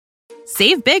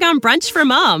Save big on brunch for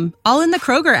mom, all in the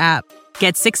Kroger app.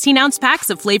 Get 16-ounce packs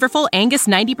of flavorful Angus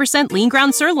 90% lean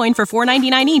ground sirloin for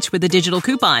 $4.99 each with a digital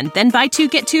coupon. Then buy 2,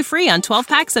 get 2 free on 12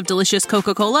 packs of delicious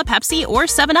Coca-Cola, Pepsi, or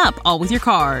 7-Up, all with your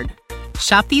card.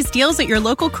 Shop these deals at your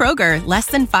local Kroger, less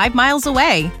than 5 miles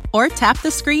away. Or tap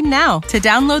the screen now to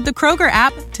download the Kroger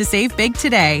app to save big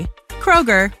today.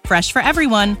 Kroger, fresh for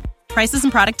everyone. Prices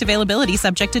and product availability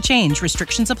subject to change.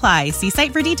 Restrictions apply. See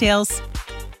site for details.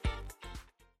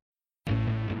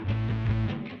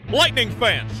 Lightning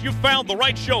fans, you found the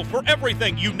right show for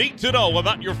everything you need to know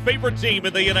about your favorite team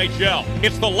in the NHL.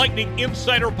 It's the Lightning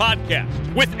Insider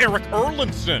Podcast with Eric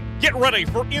Erlinson. Get ready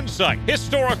for insight,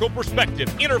 historical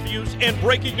perspective, interviews, and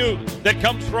breaking news that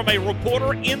comes from a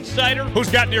reporter insider who's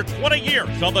got near 20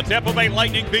 years on the Tampa Bay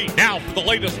Lightning beat. Now for the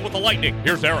latest with the Lightning,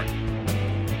 here's Eric.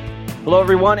 Hello,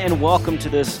 everyone, and welcome to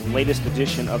this latest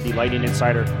edition of the Lightning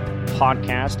Insider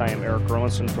Podcast. I am Eric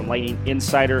Erlinson from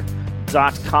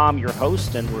LightningInsider.com, your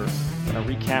host, and we're going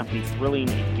to recap the thrilling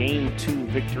Game 2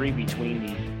 victory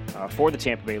for the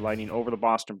Tampa Bay Lightning over the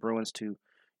Boston Bruins to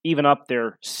even up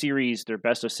their series, their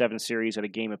best-of-7 series at a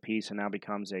game apiece, and now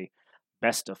becomes a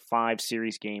best-of-5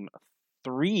 series. Game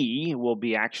 3 will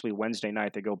be actually Wednesday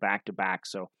night. They go back-to-back,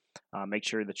 so make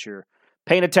sure that you're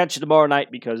paying attention tomorrow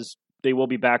night because they will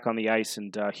be back on the ice,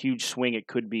 and a huge swing it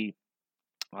could be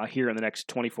here in the next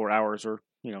 24 hours or,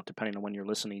 depending on when you're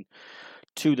listening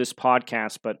to this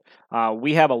podcast. But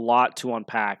we have a lot to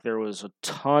unpack. There was a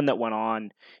ton that went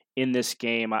on in this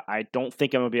game. I don't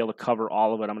think I'm going to be able to cover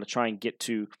all of it. I'm going to try and get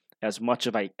to as much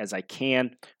as I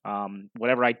can.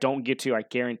 Whatever I don't get to, I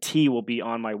guarantee will be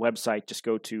on my website. Just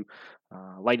go to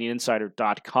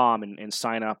lightninginsider.com and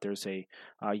sign up. There's a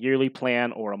yearly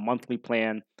plan or a monthly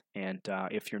plan. And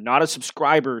if you're not a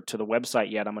subscriber to the website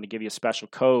yet, I'm going to give you a special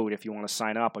code. If you want to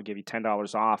sign up, I'll give you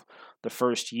 $10 off the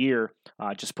first year.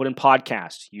 Just put in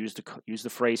podcast. Use the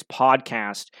phrase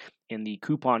podcast in the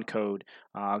coupon code.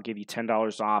 I'll give you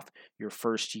 $10 off your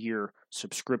first year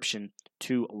subscription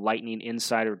to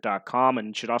lightninginsider.com. And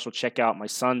you should also check out my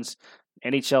son's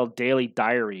NHL Daily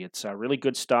Diary. It's really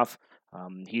good stuff.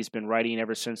 He's been writing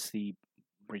ever since the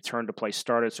return to play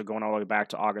started, so going all the way back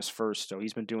to August 1st. So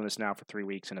he's been doing this now for 3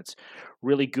 weeks, and it's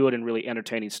really good and really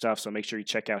entertaining stuff. So make sure you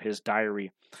check out his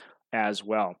diary as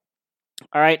well.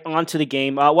 All right, on to the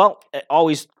game.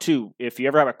 Always, too, if you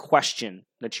ever have a question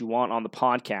that you want on the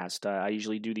podcast, I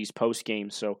usually do these post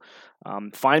games. So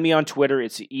find me on Twitter.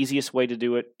 It's the easiest way to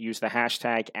do it. Use the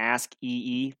hashtag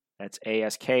AskEE. That's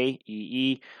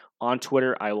ASKEE. On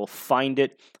Twitter, I will find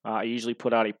it. I usually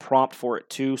put out a prompt for it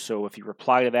too, so if you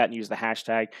reply to that and use the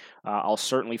hashtag, I'll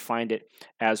certainly find it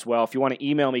as well. If you want to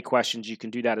email me questions, you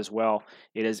can do that as well.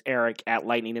 It is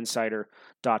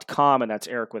eric@lightninginsider.com, and that's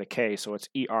Eric with a K, so it's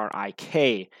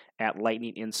ERIK at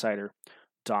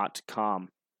lightninginsider.com.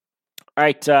 All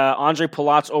right, Andre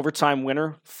Palat's overtime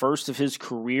winner, first of his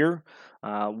career,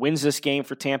 wins this game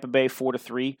for Tampa Bay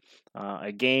 4-3,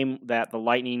 a game that the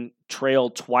Lightning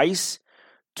trailed twice.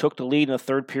 Took the lead in the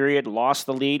third period, lost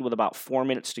the lead with about 4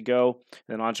 minutes to go.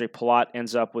 Then Andre Palat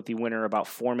ends up with the winner about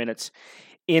 4 minutes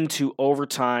into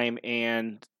overtime.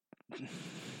 And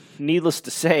needless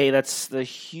to say, that's the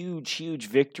huge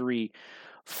victory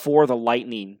for the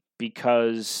Lightning.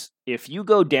 Because if you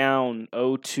go down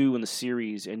 0-2 in the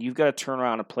series and you've got to turn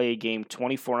around and play a game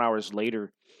 24 hours later,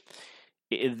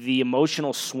 the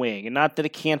emotional swing, and not that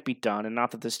it can't be done, and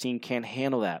not that this team can't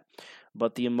handle that,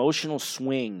 but the emotional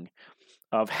swing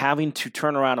of having to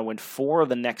turn around and win 4 of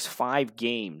the next 5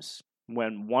 games,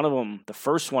 when one of them, the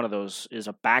first one of those, is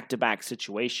a back-to-back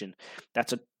situation,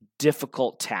 that's a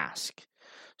difficult task.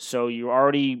 So you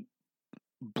already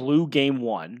blew game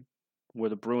 1, where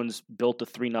the Bruins built a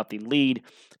 3-0 lead.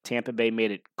 Tampa Bay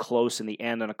made it close in the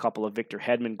end on a couple of Victor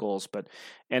Hedman goals, but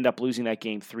end up losing that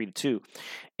game 3-2.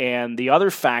 And the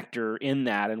other factor in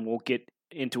that, and we'll get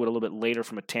into it a little bit later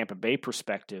from a Tampa Bay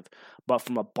perspective, but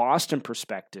from a Boston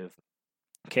perspective,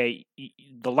 okay,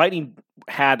 the Lightning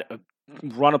had a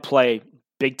run of play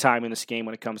big time in this game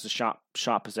when it comes to shot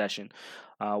possession.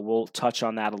 We'll touch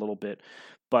on that a little bit.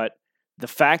 But the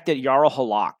fact that Jaro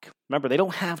Halak, remember, they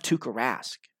don't have Tuukka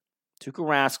Rask. Tuukka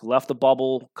Rask left the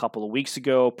bubble a couple of weeks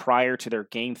ago prior to their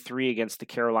Game 3 against the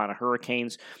Carolina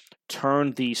Hurricanes,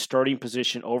 turned the starting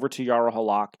position over to Jaro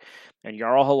Halak. And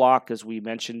Jaro Halak, as we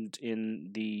mentioned in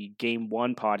the Game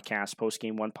 1 podcast,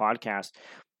 post-Game 1 podcast,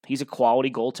 he's a quality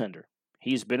goaltender.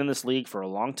 He's been in this league for a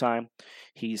long time.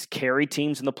 He's carried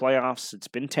teams in the playoffs. It's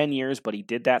been 10 years, but he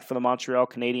did that for the Montreal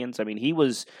Canadiens. I mean, he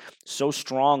was so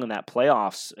strong in that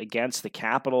playoffs against the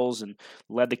Capitals and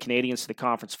led the Canadiens to the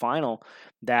conference final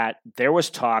that there was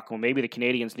talk, well, maybe the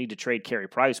Canadiens need to trade Carey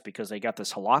Price because they got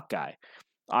this Halak guy.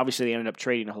 Obviously, they ended up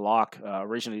trading Halak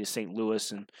originally to St.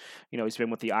 Louis, and he's been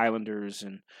with the Islanders,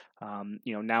 and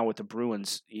now with the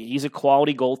Bruins. He's a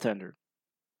quality goaltender.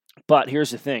 But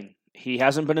here's the thing: he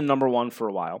hasn't been a number one for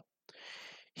a while.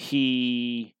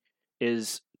 He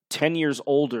is 10 years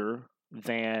older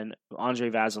than Andrei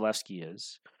Vasilevskiy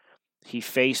is. He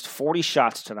faced 40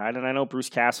 shots tonight, and I know Bruce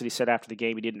Cassidy said after the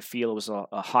game he didn't feel it was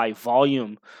a high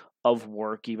volume of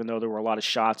work, even though there were a lot of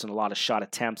shots and a lot of shot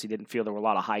attempts. He didn't feel there were a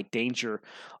lot of high danger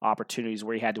opportunities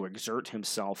where he had to exert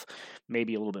himself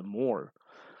maybe a little bit more.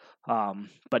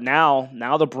 But now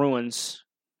the Bruins,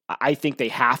 I think they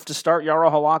have to start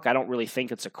Jaro Halak. I don't really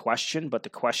think it's a question, but the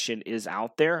question is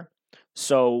out there.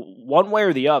 So one way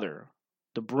or the other,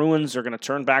 the Bruins are going to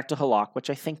turn back to Halak, which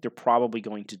I think they're probably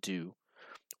going to do.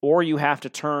 Or you have to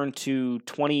turn to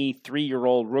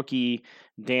 23-year-old rookie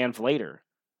Dan Vlader,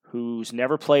 who's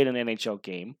never played an NHL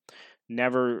game,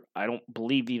 never, I don't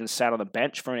believe, even sat on the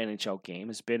bench for an NHL game,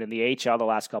 has been in the AHL the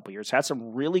last couple of years, had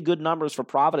some really good numbers for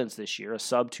Providence this year, a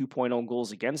sub 2.0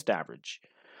 goals against average,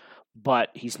 but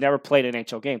he's never played an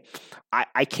NHL game.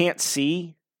 I can't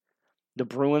see the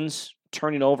Bruins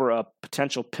turning over a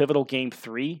potential pivotal Game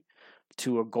 3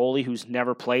 to a goalie who's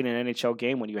never played an NHL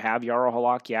game when you have Jaro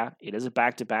Halak. Yeah, it is a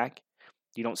back-to-back.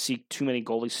 You don't see too many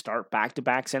goalies start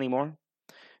back-to-backs anymore.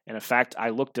 And in fact, I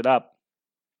looked it up,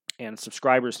 and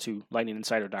subscribers to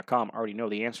LightningInsider.com already know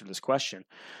the answer to this question.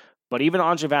 But even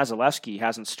Andrei Vasilevskiy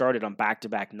hasn't started on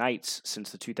back-to-back nights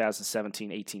since the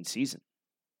 2017-18 season.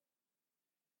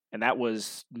 And that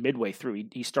was midway through.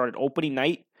 He started opening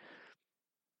night,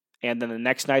 and then the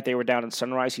next night they were down in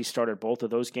Sunrise. He started both of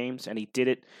those games, and he did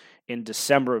it in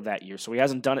December of that year. So he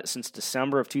hasn't done it since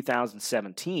December of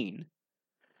 2017.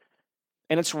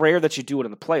 And it's rare that you do it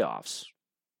in the playoffs.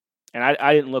 And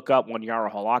I didn't look up when Jaro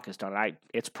Halak has done it.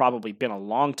 It's probably been a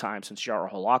long time since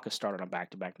Jaro Halak has started on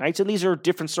back-to-back nights. And these are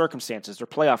different circumstances. They're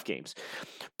playoff games.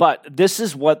 But this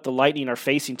is what the Lightning are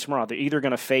facing tomorrow. They're either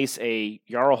going to face a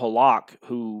Jaro Halak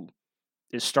who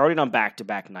is starting on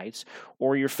back-to-back nights,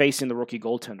 or you're facing the rookie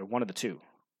goaltender, one of the two.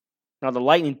 Now, the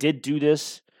Lightning did do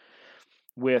this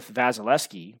with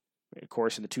Vasilevskiy, of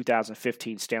course, in the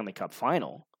 2015 Stanley Cup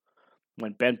Final.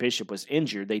 When Ben Bishop was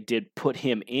injured, they did put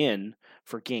him in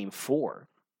for Game 4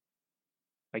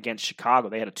 against Chicago.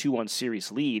 They had a 2-1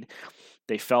 series lead.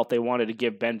 They felt they wanted to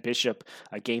give Ben Bishop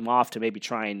a game off to maybe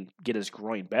try and get his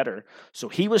groin better. So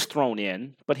he was thrown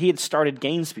in, but he had started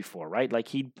games before, right? Like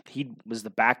he was the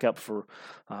backup for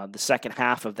the second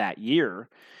half of that year.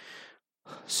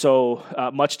 So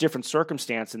much different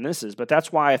circumstance than this is. But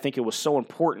that's why I think it was so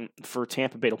important for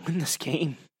Tampa Bay to win this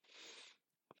game.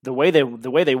 The way they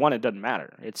won it doesn't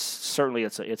matter. It's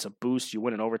a boost. You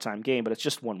win an overtime game, but it's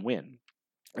just one win,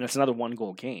 and it's another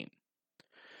 1-goal game.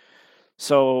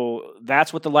 So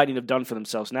that's what the Lightning have done for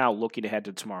themselves now, looking ahead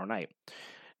to tomorrow night.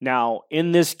 Now,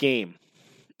 in this game,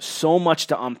 so much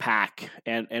to unpack,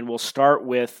 and we'll start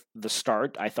with the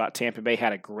start. I thought Tampa Bay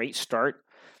had a great start.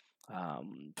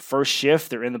 First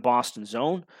shift, they're in the Boston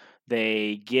zone.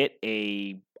 They get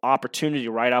a opportunity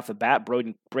right off the bat.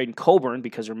 Braden Coburn,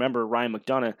 because remember, Ryan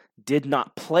McDonagh did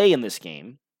not play in this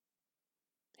game.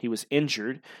 He was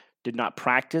injured, did not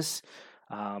practice.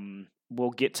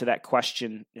 We'll get to that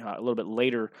question a little bit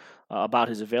later about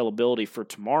his availability for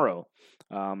tomorrow.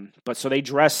 But so they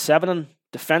dressed 7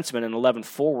 defensemen and 11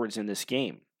 forwards in this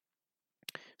game.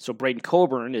 So Braden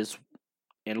Coburn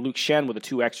and Luke Schenn were the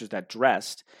 2 extras that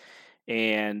dressed.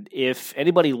 And if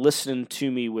anybody listened to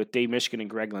me with Dave Michigan and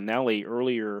Greg Linnelli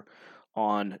earlier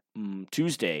on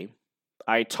Tuesday,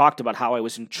 I talked about how I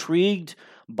was intrigued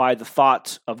by the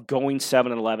thought of going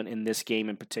 7-11 in this game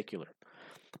in particular.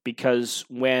 Because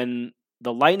when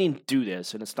the Lightning do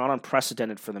this, and it's not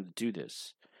unprecedented for them to do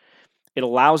this, it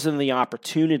allows them the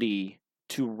opportunity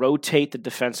to rotate the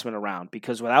defensemen around.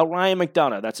 Because without Ryan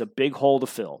McDonagh, that's a big hole to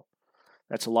fill.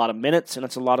 That's a lot of minutes, and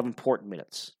it's a lot of important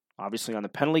minutes. Obviously, on the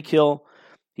penalty kill,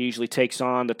 he usually takes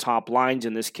on the top lines.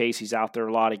 In this case, he's out there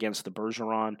a lot against the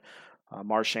Bergeron,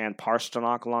 Marchand,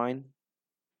 Pastrnak line.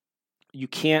 You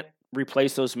can't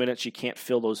replace those minutes. You can't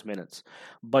fill those minutes.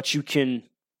 But you can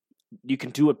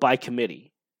do it by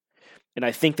committee. And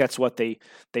I think that's what they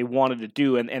wanted to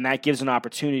do. And that gives an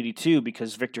opportunity, too,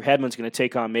 because Victor Hedman's going to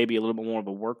take on maybe a little bit more of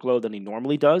a workload than he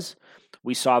normally does.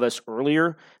 We saw this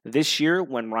earlier this year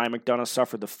when Ryan McDonagh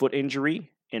suffered the foot injury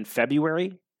in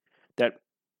February, that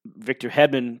Victor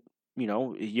Hedman,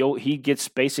 he gets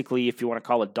basically, if you want to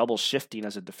call it double shifting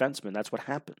as a defenseman, that's what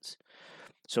happens.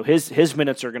 So his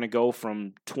minutes are going to go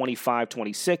from 25,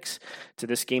 26 to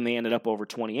this game they ended up over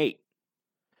 28.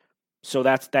 So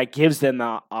that gives them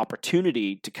the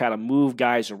opportunity to kind of move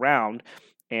guys around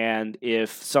And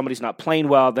if somebody's not playing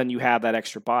well, then you have that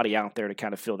extra body out there to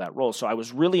kind of fill that role. So I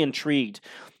was really intrigued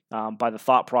by the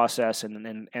thought process,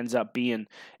 and ends up being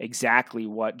exactly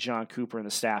what John Cooper and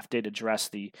the staff did address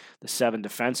the 7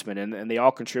 defensemen, and they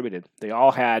all contributed. They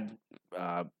all had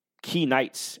key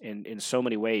nights in so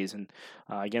many ways, and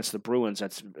against the Bruins,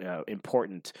 that's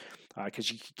important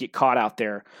because you get caught out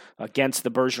there against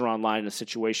the Bergeron line in a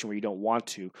situation where you don't want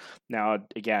to. Now,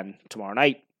 again, tomorrow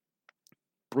night,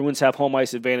 Bruins have home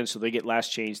ice advantage, so they get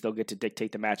last change. They'll get to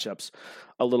dictate the matchups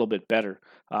a little bit better.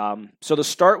 So the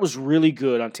start was really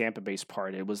good on Tampa Bay's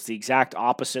part. It was the exact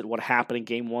opposite of what happened in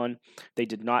Game 1. They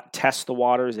did not test the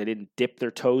waters. They didn't dip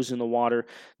their toes in the water.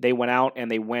 They went out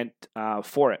and they went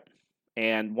for it.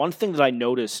 And one thing that I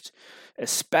noticed,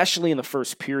 especially in the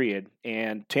first period,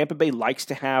 and Tampa Bay likes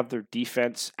to have their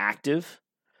defense active.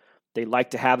 They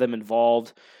like to have them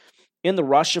involved in the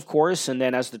rush, of course, and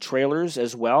then as the trailers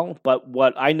as well. But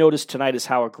what I noticed tonight is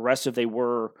how aggressive they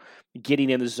were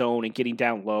getting in the zone and getting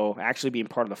down low, actually being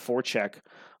part of the forecheck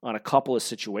on a couple of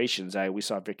situations. We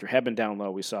saw Victor Hedman down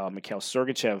low. We saw Mikhail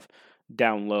Sergachev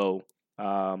down low.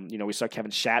 We saw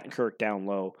Kevin Shattenkirk down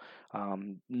low.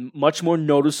 Much more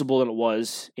noticeable than it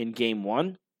was in Game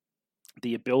 1.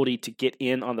 The ability to get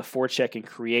in on the forecheck and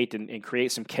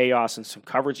create some chaos and some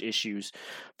coverage issues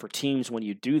for teams when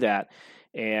you do that.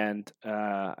 And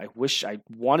I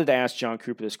wanted to ask John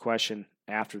Cooper this question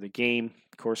after the game.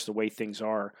 Of course, the way things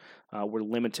are, we're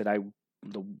limited. I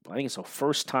think it's the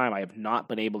first time I have not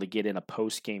been able to get in a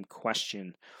post-game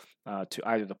question to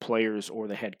either the players or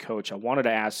the head coach. I wanted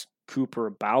to ask Cooper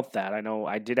about that. I know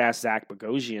I did ask Zach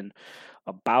Bogosian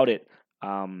about it,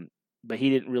 but he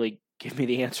didn't really give me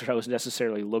the answer I was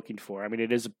necessarily looking for. I mean,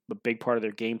 it is a big part of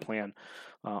their game plan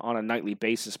on a nightly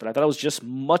basis, but I thought it was just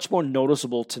much more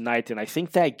noticeable tonight, and I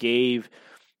think that gave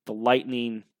the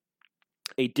Lightning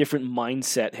a different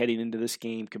mindset heading into this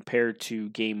game compared to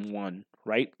Game 1,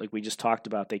 right? Like we just talked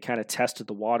about, they kind of tested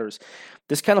the waters.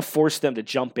 This kind of forced them to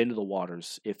jump into the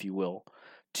waters, if you will,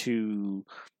 to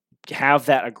have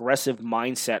that aggressive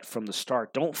mindset from the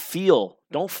start. Don't feel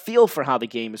for how the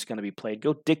game is going to be played.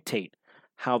 Go dictate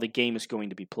how the game is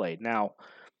going to be played. Now,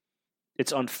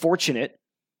 it's unfortunate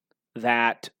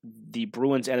that the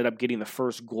Bruins ended up getting the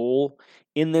first goal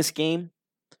in this game.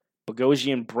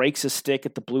 Bogosian breaks a stick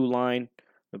at the blue line.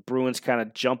 The Bruins kind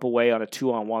of jump away on a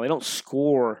 2-on-1. They don't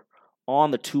score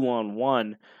on the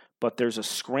 2-on-1, but there's a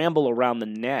scramble around the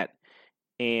net,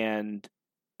 and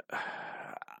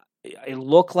it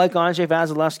looked like Andrei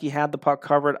Vasilevskiy had the puck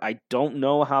covered. I don't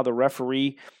know how the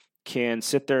referee can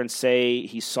sit there and say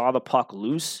he saw the puck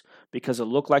loose because it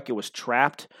looked like it was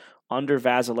trapped under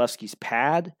Vasilevsky's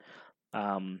pad.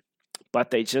 But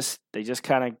they just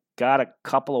kind of got a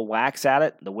couple of whacks at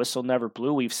it. The whistle never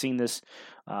blew. We've seen this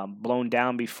blown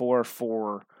down before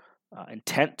for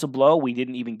intent to blow. We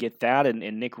didn't even get that,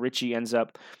 and Nick Ritchie ends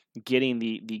up getting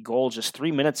the goal just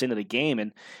 3 minutes into the game,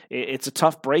 and it's a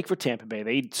tough break for Tampa Bay.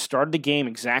 They started the game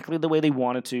exactly the way they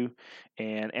wanted to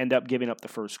and end up giving up the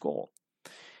first goal.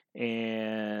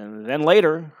 And then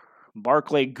later,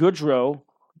 Barclay Goodrow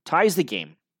ties the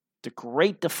game. It's a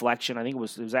great deflection. I think it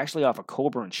was actually off a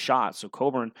Coburn shot. So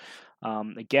Coburn,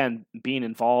 again, being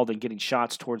involved and getting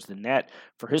shots towards the net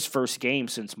for his first game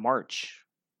since March.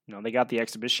 You know, they got the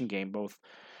exhibition game, both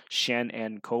Shen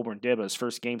and Coburn did, but his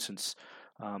first game since,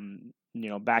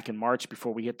 back in March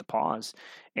before we hit the pause.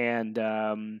 And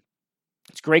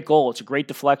it's a great goal. It's a great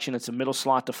deflection. It's a middle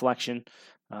slot deflection.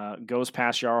 Goes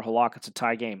past Jaro Halak. It's a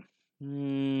tie game.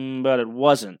 But it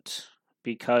wasn't,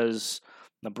 because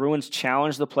the Bruins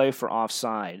challenged the play for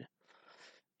offside.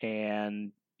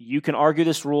 And you can argue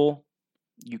this rule.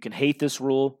 You can hate this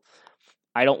rule.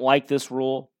 I don't like this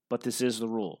rule, but this is the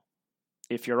rule.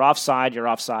 If you're offside, you're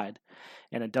offside.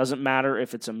 And it doesn't matter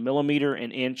if it's a millimeter,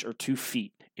 an inch, or 2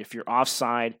 feet. If you're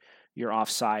offside, you're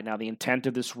offside. Now, the intent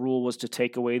of this rule was to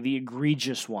take away the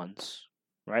egregious ones,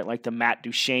 right? Like the Matt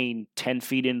Duchene 10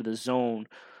 feet into the zone.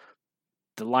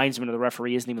 The linesman or the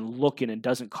referee isn't even looking and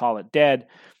doesn't call it dead.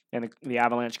 And the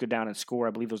Avalanche go down and score.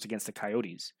 I believe it was against the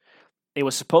Coyotes. It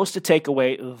was supposed to take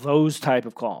away those type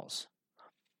of calls.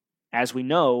 As we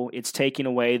know, it's taking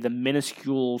away the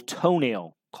minuscule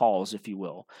toenail calls, if you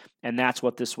will. And that's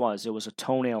what this was. It was a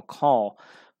toenail call.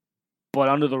 But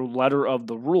under the letter of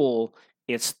the rule,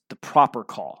 it's the proper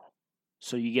call.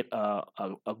 So you get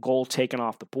a goal taken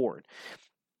off the board.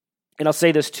 And I'll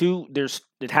say this too,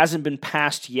 it hasn't been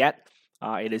passed yet.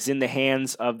 It is in the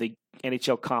hands of the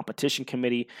NHL Competition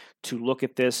Committee to look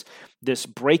at this. This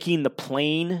breaking the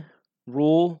plane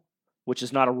rule which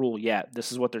is not a rule yet.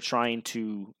 This is what they're trying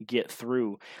to get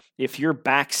through. If your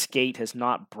back skate has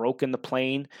not broken the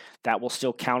plane, that will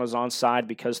still count as onside,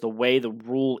 because the way the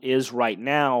rule is right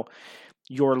now,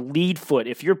 your lead foot,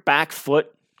 if your back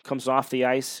foot comes off the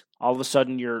ice, all of a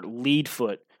sudden your lead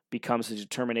foot becomes the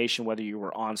determination whether you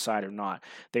were onside or not.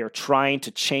 They are trying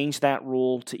to change that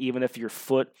rule to even if your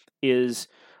foot is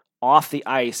off the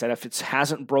ice, that if it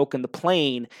hasn't broken the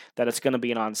plane, that it's going to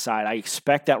be an onside. I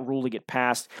expect that rule to get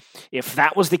passed. If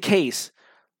that was the case,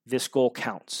 this goal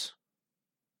counts,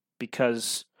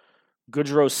 because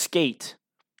Gaudreau's skate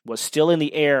was still in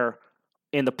the air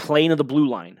in the plane of the blue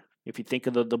line. If you think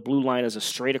of the blue line as a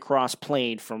straight across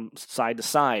plane from side to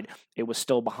side, it was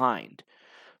still behind.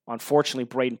 Unfortunately,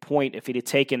 Braden Point, if he'd have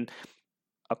taken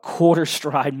a quarter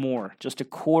stride more, just a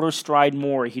quarter stride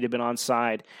more, he'd have been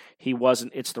onside. He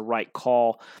wasn't. It's the right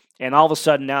call. And all of a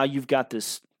sudden now you've got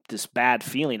this bad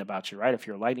feeling about you, right? If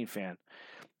you're a Lightning fan.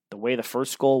 The way the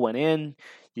first goal went in,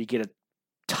 you get a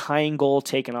tying goal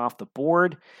taken off the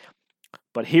board.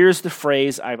 But here's the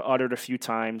phrase I've uttered a few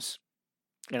times,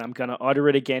 and I'm going to utter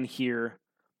it again here.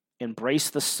 Embrace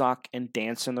the suck and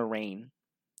dance in the rain.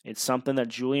 It's something that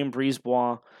Julien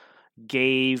Brisebois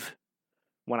gave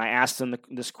when I asked him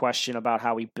this question about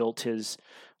how he built his,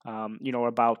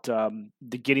 about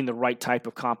getting the right type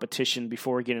of competition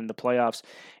before we get into the playoffs.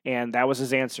 And that was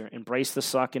his answer: embrace the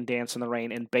suck and dance in the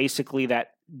rain. And basically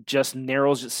that just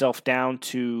narrows itself down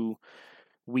to,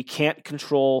 we can't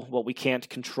control what we can't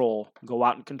control. Go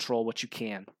out and control what you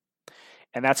can.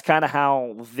 And that's kind of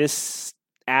how this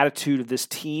attitude of this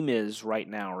team is right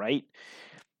now, right?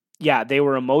 Yeah, they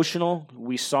were emotional.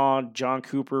 We saw John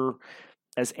Cooper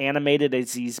as animated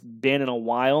as he's been in a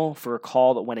while for a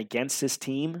call that went against his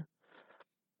team.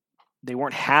 They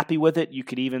weren't happy with it. You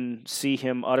could even see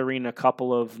him uttering a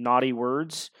couple of naughty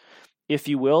words, if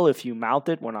you will, if you mouth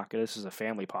it. This is a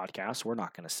family podcast. We're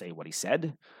not going to say what he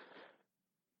said.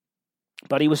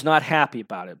 But he was not happy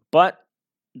about it. But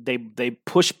they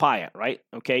push by it, right?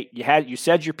 Okay, you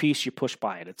said your piece, you push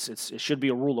by it. It should be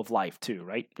a rule of life too,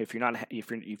 right? If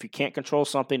you can't control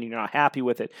something, you're not happy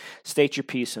with it, state your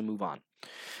piece and move on.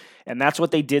 And that's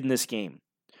what they did in this game,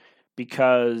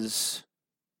 because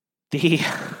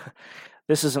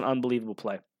this is an unbelievable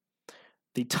play.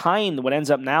 What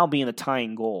ends up now being the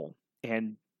tying goal,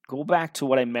 and go back to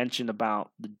what I mentioned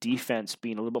about the defense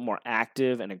being a little bit more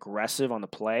active and aggressive on the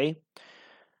play.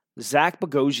 Zach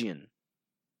Bogosian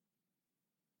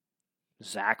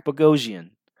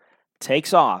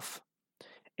takes off,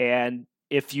 and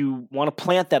if you want to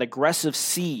plant that aggressive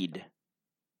seed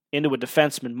into a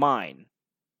defenseman's mind,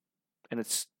 and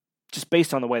it's just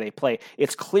based on the way they play,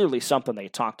 it's clearly something they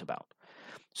talked about.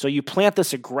 So you plant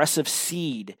this aggressive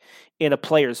seed in a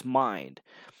player's mind.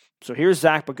 So here's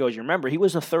Zach Bogosian. Remember, he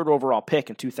was a third overall pick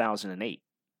in 2008.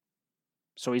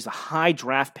 So he's a high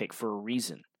draft pick for a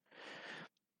reason.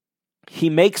 He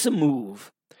makes a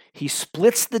move. He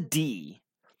splits the D,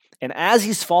 and as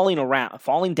he's falling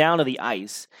down to the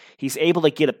ice, he's able to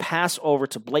get a pass over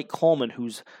to Blake Coleman,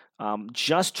 who's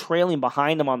just trailing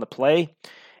behind him on the play.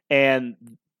 And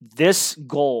this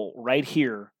goal right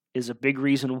here is a big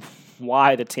reason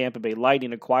why the Tampa Bay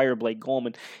Lightning acquired Blake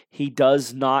Coleman. He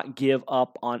does not give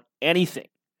up on anything.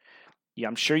 Yeah,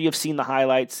 I'm sure you've seen the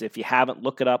highlights. If you haven't,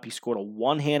 look it up. He scored a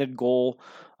one-handed goal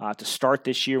to start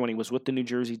this year when he was with the New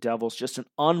Jersey Devils. Just an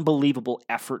unbelievable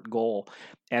effort goal.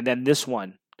 And then this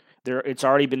one, it's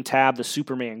already been tabbed the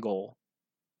Superman goal,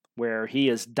 where he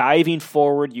is diving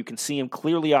forward. You can see him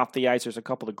clearly off the ice. There's a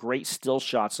couple of great still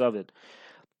shots of it.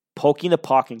 Poking the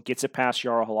puck and gets it past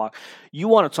Jaro Halak. You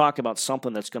want to talk about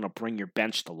something that's going to bring your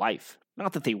bench to life.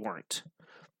 Not that they weren't.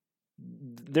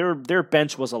 Their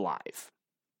bench was alive.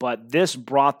 But this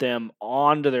brought them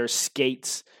onto their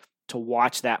skates to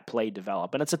watch that play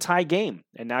develop. And it's a tie game.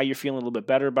 And now you're feeling a little bit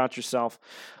better about yourself,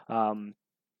 and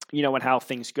how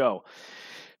things go.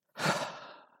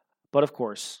 But of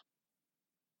course,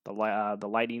 the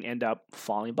Lightning end up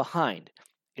falling behind.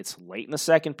 It's late in the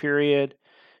second period.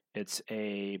 It's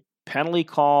a penalty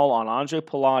call on Andre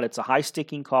Palat. It's a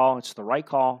high-sticking call. It's the right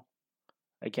call.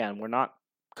 Again, we're not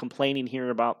complaining here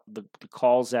about the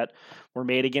calls that were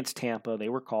made against Tampa. They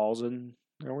were calls, and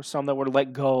there were some that were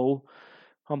let go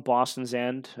on Boston's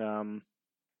end. We're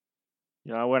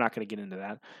not going to get into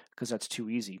that because that's too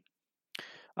easy.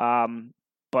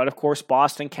 But of course,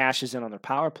 Boston cashes in on their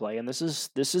power play, and this is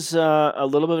a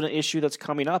little bit of an issue that's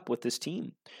coming up with this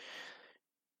team.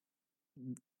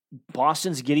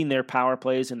 Boston's getting their power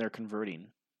plays and they're converting.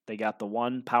 They got the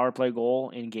one power play goal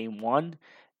in game one,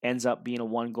 ends up being a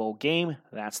 1-goal game.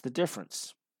 That's the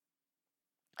difference.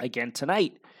 Again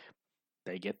tonight,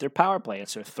 they get their power play.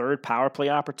 It's their third power play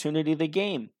opportunity of the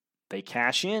game. They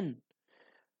cash in.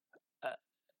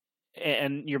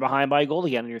 And you're behind by a goal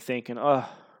again, and you're thinking, oh,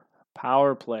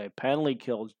 power play, penalty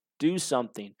kill, do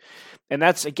something. And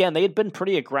that's, again, they had been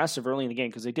pretty aggressive early in the game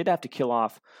because they did have to kill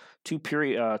off two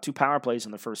power plays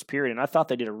in the first period, and I thought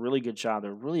they did a really good job.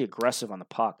 They're really aggressive on the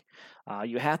puck.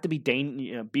 You have to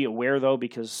be aware, though,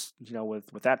 because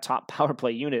with that top power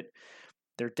play unit,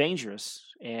 they're dangerous,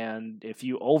 and if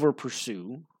you over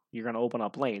pursue, you're going to open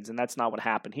up lanes, and that's not what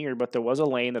happened here. But there was a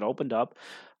lane that opened up.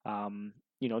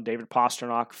 David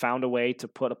Pastrnak found a way to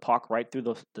put a puck right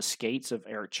through the skates of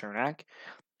Erik Cernak,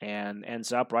 and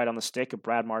ends up right on the stick of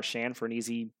Brad Marchand for an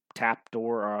easy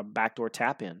backdoor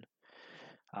tap in.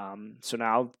 So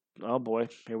now, oh boy,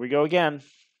 here we go again.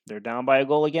 They're down by a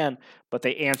goal again, but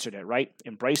they answered it, right?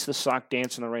 Embrace the suck,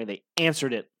 dance in the rain. They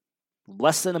answered it.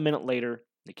 Less than a minute later,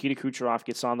 Nikita Kucherov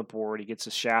gets on the board. He gets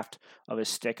a shaft of his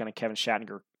stick on a Kevin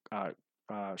Shattenkirk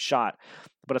shot,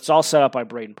 but it's all set up by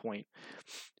Brayden Point.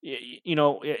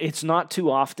 It's not too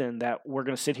often that we're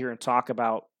going to sit here and talk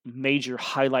about major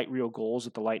highlight reel goals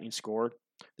that the Lightning scored.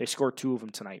 They scored 2 of them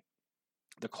tonight.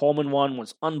 The Coleman one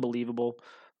was unbelievable,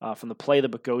 from the play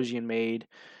that Bogosian made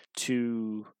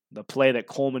to the play that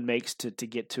Coleman makes to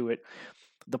get to it.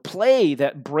 The play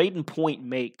that Brayden Point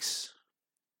makes,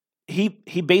 he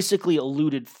basically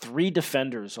eluded 3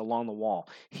 defenders along the wall.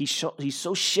 He's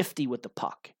so shifty with the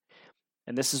puck.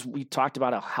 And we talked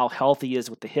about how healthy he is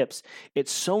with the hips.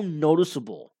 It's so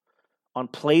noticeable on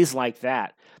plays like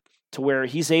that, to where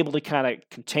he's able to kind of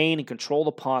contain and control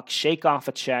the puck, shake off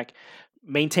a check,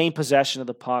 maintain possession of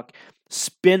the puck,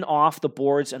 spin off the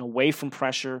boards and away from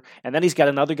pressure, and then he's got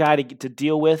another guy to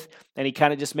deal with, and he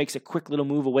kind of just makes a quick little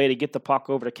move away to get the puck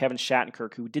over to Kevin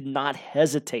Shattenkirk, who did not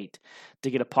hesitate to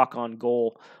get a puck on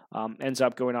goal, ends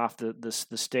up going off the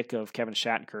stick of Kevin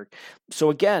Shattenkirk. So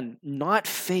again, not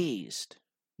phased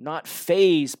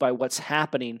by what's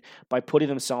happening by putting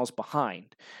themselves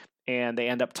behind, and they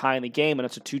end up tying the game, and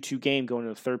it's a 2-2 game going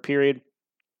into the third period.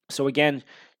 So again,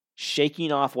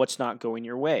 shaking off what's not going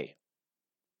your way.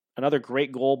 Another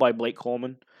great goal by Blake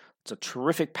Coleman. It's a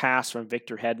terrific pass from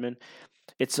Victor Hedman.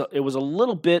 It was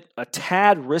a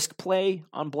tad risk play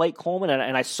on Blake Coleman,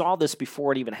 and I saw this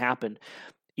before it even happened.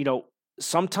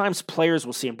 Sometimes players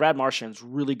will see, and Brad Marchand's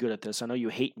really good at this. I know you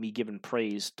hate me giving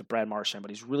praise to Brad Marchand,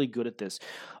 but he's really good at this,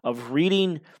 of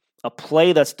reading a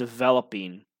play that's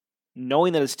developing,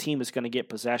 knowing that his team is going to get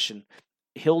possession.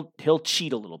 He'll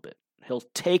cheat a little bit. He'll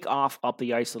take off up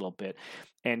the ice a little bit.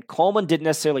 And Coleman didn't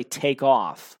necessarily take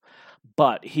off,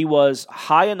 but he was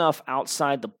high enough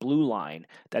outside the blue line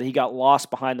that he got lost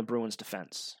behind the Bruins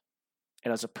defense.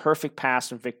 And it's a perfect pass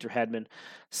from Victor Hedman,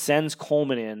 sends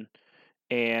Coleman in,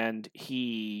 and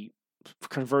he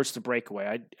converts the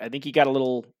breakaway. I think he got a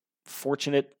little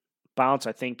fortunate bounce.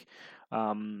 I think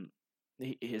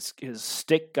his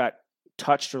stick got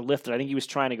touched or lifted. I think he was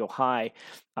trying to go high,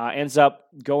 ends up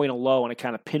going low, and it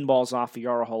kind of pinballs off of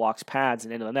Jaro Halak's pads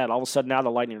and into the net. All of a sudden, now the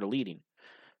Lightning are leading.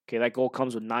 Okay, that goal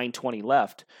comes with 9:20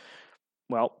 left.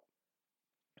 Well,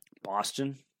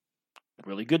 Boston,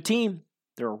 really good team.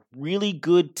 They're a really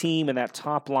good team, and that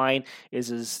top line is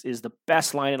the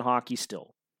best line in hockey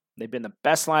still. They've been the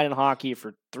best line in hockey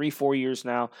for 3-4 years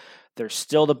now. They're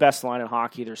still the best line in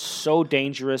hockey. They're so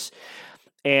dangerous.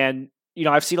 And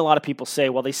I've seen a lot of people say,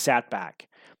 well, they sat back.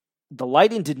 The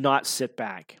Lightning did not sit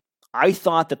back. I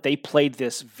thought that they played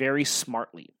this very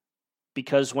smartly,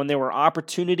 because when there were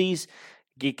opportunities,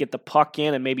 get the puck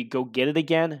in and maybe go get it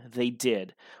again, they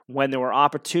did. When there were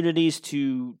opportunities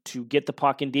to get the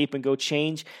puck in deep and go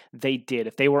change, they did.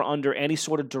 If they were under any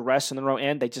sort of duress in their own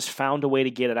end, they just found a way to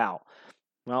get it out.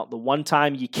 Well, the one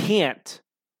time you can't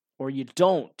or you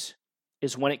don't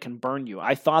is when it can burn you.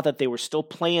 I thought that they were still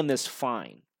playing this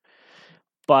fine.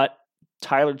 But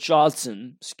Tyler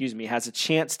Johnson, has a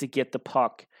chance to get the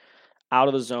puck out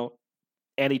of the zone,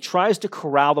 and he tries to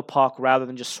corral the puck rather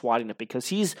than just swatting it, because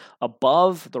he's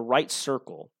above the right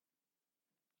circle,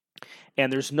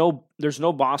 and there's no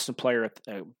Boston player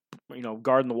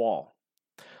guarding the wall.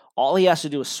 All he has to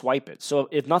do is swipe it. So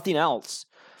if nothing else,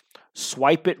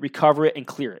 swipe it, recover it, and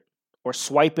clear it, or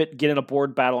swipe it, get in a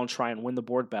board battle, and try and win the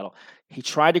board battle. He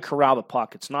tried to corral the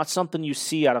puck. It's not something you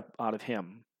see out of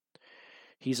him.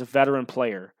 He's a veteran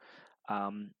player.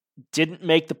 Didn't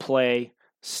make the play,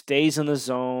 stays in the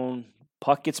zone,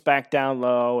 puck gets back down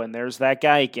low, and there's that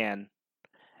guy again,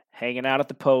 hanging out at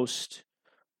the post,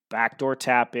 backdoor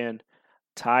tap in,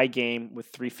 tie game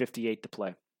with 3:58 to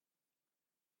play.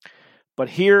 But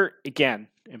here, again,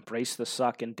 embrace the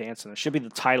suck and dance in the rain. Should be the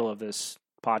title of this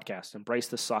podcast, Embrace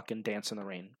the Suck and Dance in the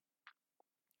Rain.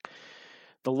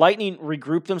 The Lightning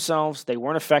regrouped themselves. They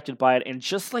weren't affected by it, and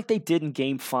just like they did in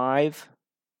Game 5,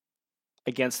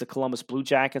 against the Columbus Blue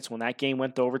Jackets when that game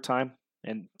went to overtime,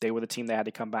 and they were the team that had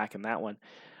to come back in that one.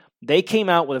 They came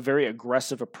out with a very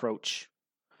aggressive approach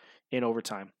in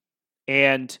overtime.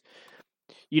 And,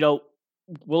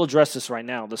 we'll address this right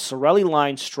now. The Cirelli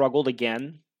line struggled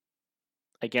again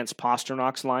against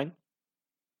Pasternak's line,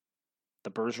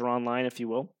 the Bergeron line, if you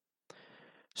will.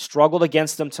 Struggled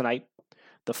against them tonight.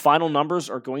 The final numbers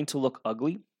are going to look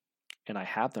ugly, and I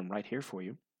have them right here for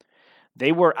you.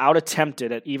 They were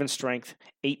out-attempted at even strength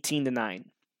 18-9.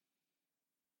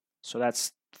 So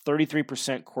that's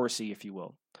 33% Corsi, if you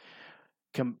will.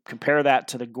 Compare that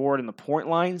to the Gord and the point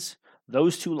lines.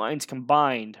 Those two lines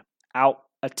combined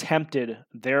out-attempted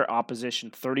their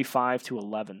opposition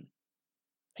 35-11.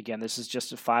 Again, this is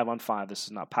just a 5-on-5. This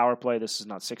is not power play. This is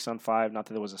not 6-on-5. Not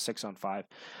that there was a 6-on-5.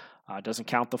 It doesn't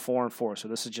count the 4-on-4. So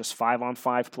this is just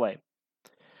 5-on-5 play.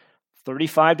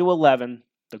 35-11.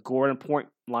 The Gord and point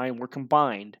line were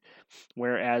combined,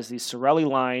 whereas the Cirelli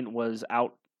line was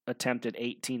out-attempted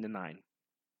 18-9.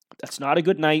 That's not a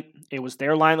good night. It was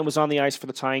their line that was on the ice for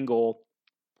the tying goal.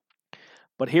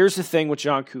 But here's the thing with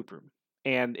Jon Cooper.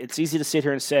 And it's easy to sit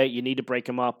here and say you need to break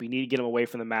him up. You need to get him away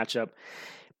from the matchup.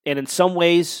 And in some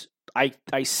ways, I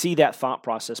see that thought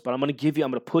process. But I'm going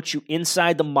to put you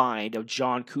inside the mind of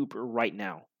Jon Cooper right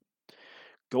now.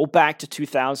 Go back to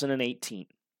 2018.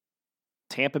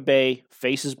 Tampa Bay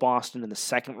faces Boston in the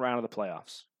second round of the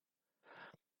playoffs.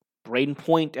 Brayden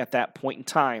Point at that point in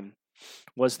time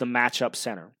was the matchup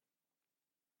center.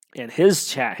 And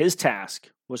his task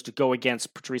was to go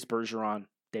against Patrice Bergeron,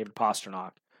 David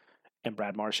Pastrnak, and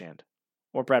Brad Marchand.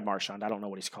 Or Brad Marchand, I don't know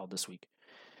what he's called this week.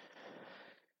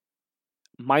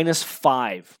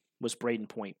 -5 was Brayden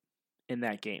Point in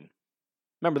that game.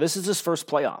 Remember, this is his first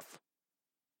playoff.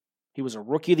 He was a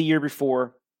rookie the year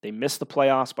before. They missed the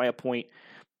playoffs by a point.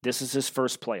 This is his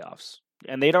first playoffs.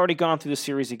 And they'd already gone through the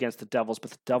series against the Devils, but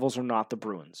the Devils are not the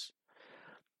Bruins.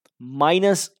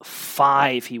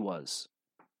 -5 he was.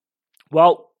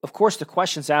 Well, of course, the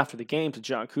questions after the game to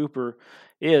Jon Cooper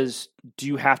is, do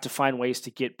you have to find ways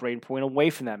to get Brayden Point away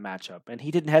from that matchup? And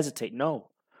he didn't hesitate. No,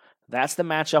 that's the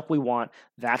matchup we want.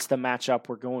 That's the matchup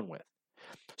we're going with.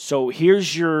 So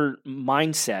here's your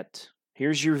mindset.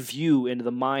 Here's your view into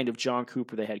the mind of Jon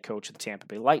Cooper, the head coach of the Tampa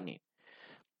Bay Lightning.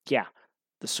 Yeah,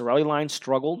 the Cirelli line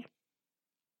struggled.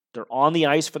 They're on the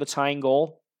ice for the tying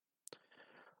goal.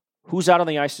 Who's out on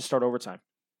the ice to start overtime?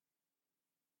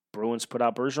 Bruins put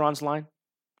out Bergeron's line.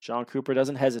 Jon Cooper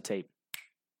doesn't hesitate.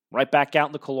 Right back out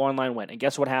in the Killorn line went. And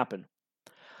guess what happened?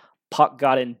 Puck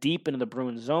got in deep into the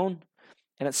Bruins zone,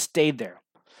 and it stayed there.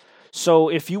 So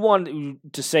if you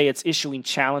want to say it's issuing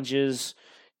challenges,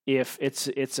 if it's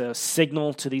a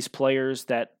signal to these players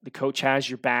that the coach has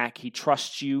your back, he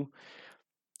trusts you,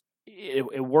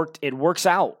 it works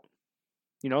out.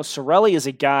 Cirelli is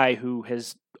a guy who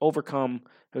has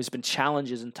been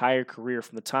challenged his entire career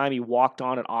from the time he walked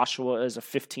on at Oshawa as a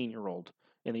 15-year-old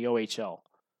in the OHL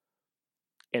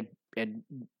and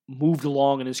moved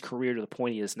along in his career to the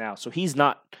point he is now. So he's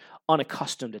not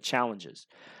unaccustomed to challenges.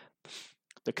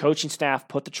 The coaching staff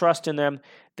put the trust in them.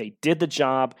 They did the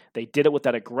job. They did it with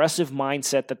that aggressive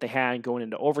mindset that they had going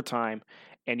into overtime.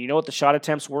 And you know what the shot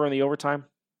attempts were in the overtime?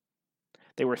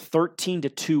 They were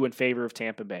 13-2 in favor of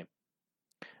Tampa Bay.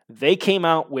 They came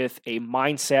out with a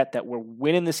mindset that we're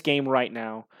winning this game right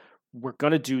now. We're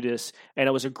going to do this. And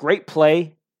it was a great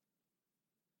play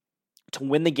to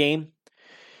win the game.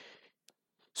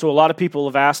 So a lot of people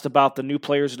have asked about the new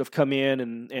players that have come in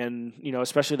and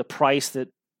especially the price that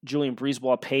Julian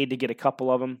Brisebois paid to get a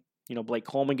couple of them. Blake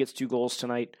Coleman gets 2 goals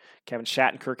tonight. Kevin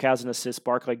Shattenkirk has an assist.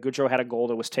 Barclay Goodrow had a goal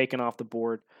that was taken off the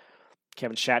board.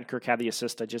 Kevin Shattenkirk had the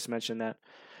assist. I just mentioned that.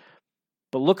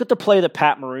 But look at the play that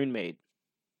Pat Maroon made.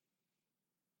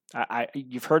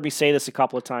 You've heard me say this a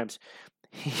couple of times.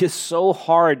 He is so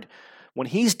hard. When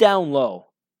he's down low,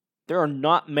 there are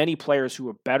not many players who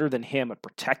are better than him at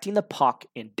protecting the puck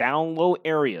in down low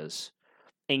areas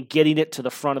and getting it to the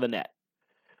front of the net.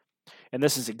 And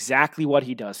this is exactly what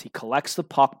he does. He collects the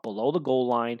puck below the goal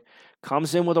line,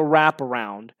 comes in with a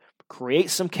wraparound,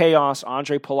 creates some chaos.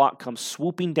 Andre Palat comes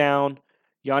swooping down.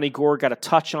 Yanni Gourde got a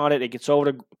touch on it. It gets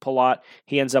over to Palat.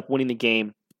 He ends up winning the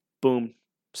game. Boom.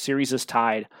 Series is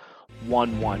tied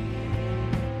 1-1.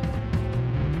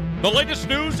 The latest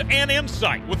news and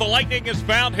insight with the Lightning is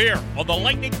found here on the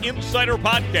Lightning Insider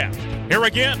Podcast. Here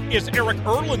again is Erik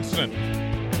Erlendsson.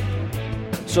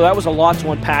 So that was a lot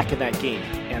to unpack in that game.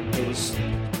 And it was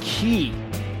key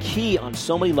on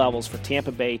so many levels for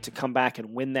Tampa Bay to come back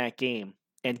and win that game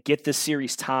and get this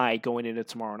series tied going into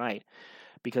tomorrow night.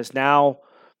 Because now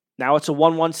it's a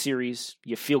 1-1 series.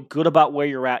 You feel good about where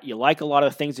you're at. You like a lot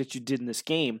of the things that you did in this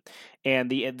game. And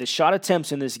the shot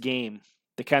attempts in this game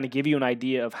to kind of give you an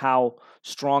idea of how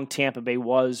strong Tampa Bay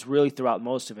was really throughout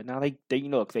most of it. Now, they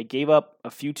gave up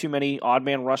a few too many odd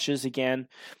man rushes again.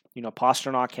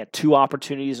 Pasternak had 2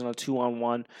 opportunities on a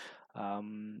 2-on-1.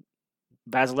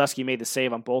 Vasilevsky made the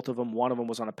save on both of them. One of them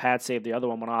was on a pad save. The other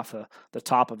one went off the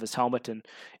top of his helmet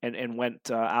and went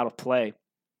out of play.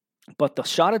 But the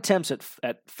shot attempts at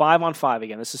 5-on-5,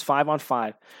 again, this is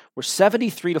 5-on-5, were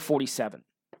 73-47.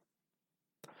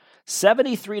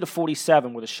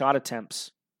 73-47 were the shot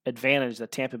attempts advantage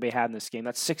that Tampa Bay had in this game.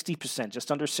 That's 60%,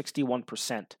 just under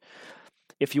 61%.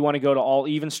 If you want to go to all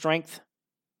even strength,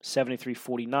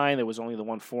 73-49. There was only the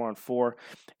one 4-on-4.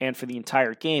 And for the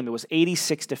entire game, it was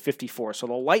 86-54. So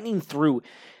the Lightning threw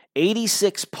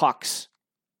 86 pucks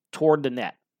toward the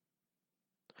net.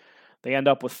 They end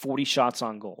up with 40 shots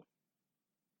on goal.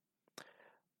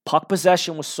 Puck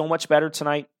possession was so much better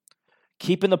tonight.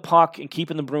 Keeping the puck and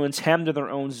keeping the Bruins hemmed in their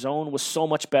own zone was so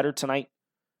much better tonight.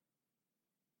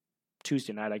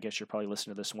 Tuesday night, I guess you're probably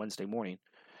listening to this Wednesday morning.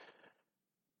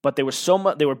 But they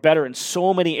were better in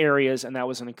so many areas, and that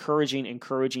was an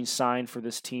encouraging sign for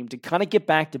this team to kind of get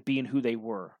back to being who they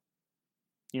were.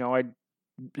 I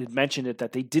had mentioned it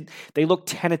that they looked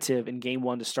tentative in game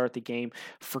 1 to start the game,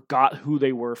 forgot who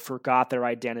they were, forgot their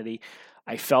identity.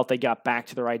 I felt they got back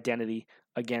to their identity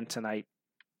again tonight.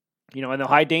 And the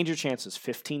high danger chances,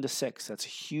 15-6. That's a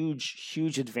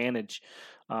huge advantage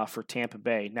for Tampa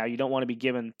Bay. Now, you don't want to be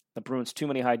giving the Bruins too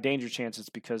many high danger chances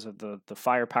because of the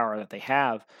firepower that they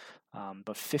have,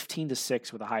 but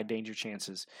 15-6 with the high danger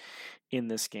chances in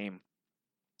this game.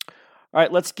 All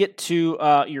right, let's get to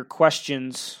your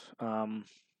questions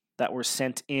that were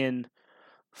sent in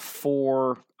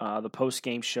for the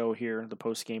post-game show here, the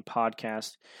post-game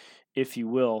podcast, if you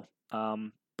will.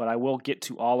 But I will get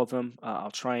to all of them. I'll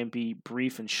try and be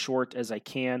brief and short as I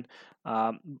can.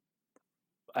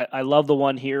 I love the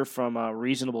one here from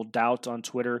Reasonable Doubt on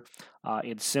Twitter.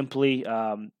 It's simply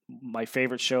my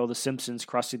favorite show, The Simpsons,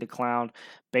 Krusty the Clown,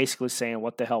 basically saying,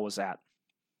 what the hell was that?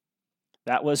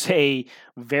 That was a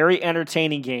very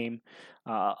entertaining game,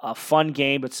 a fun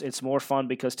game. It's more fun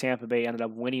because Tampa Bay ended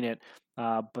up winning it.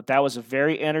 But that was a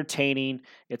very entertaining.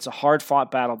 It's a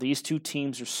hard-fought battle. These two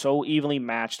teams are so evenly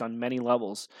matched on many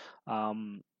levels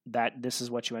that this is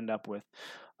what you end up with.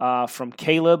 From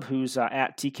Caleb, who's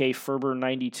at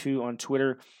TKFerber92 on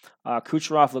Twitter,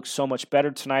 Kucherov looks so much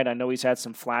better tonight. I know he's had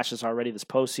some flashes already this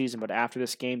postseason, but after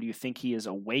this game, do you think he is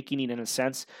awakening in a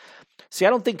sense? See, I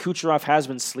don't think Kucherov has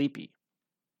been sleepy.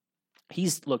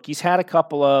 He's had a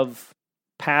couple of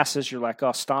passes. You're like,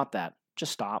 oh, stop that.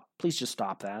 Just stop. Please just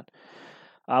stop that.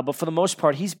 But for the most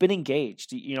part, he's been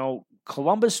engaged.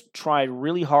 Columbus tried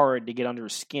really hard to get under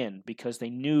his skin because they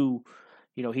knew,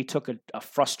 he took a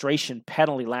frustration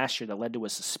penalty last year that led to a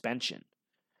suspension.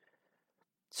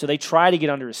 So they tried to get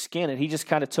under his skin, and he just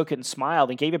kind of took it and smiled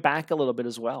and gave it back a little bit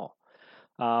as well.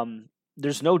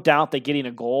 There's no doubt that getting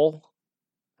a goal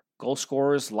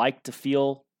scorers like to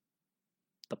feel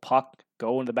the puck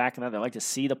go into the back of the net. They like to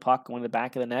see the puck go into the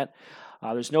back of the net.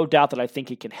 There's no doubt that I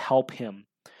think it can help him.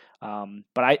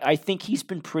 But I think he's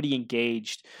been pretty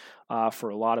engaged for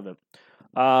a lot of it.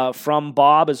 From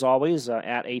Bob, as always,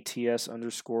 at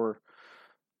ATS_Tampa.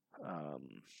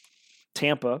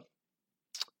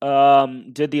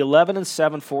 Did the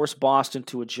 11-7 force Boston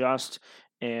to adjust?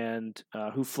 And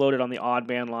who floated on the odd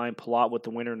man line? Palat with the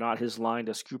winner, not his line.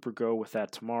 Does Cooper go with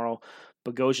that tomorrow?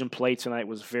 Bogosian play tonight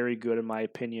was very good, in my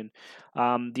opinion.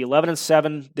 The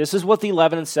 11-7, this is what the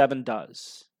 11-7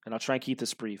 does. And I'll try and keep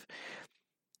this brief.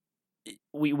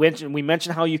 We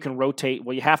mentioned how you can rotate.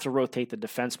 Well, you have to rotate the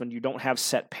defenseman. You don't have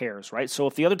set pairs, right? So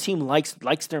if the other team likes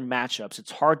their matchups, it's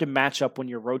hard to match up when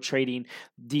you're rotating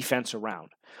defense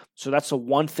around. So that's the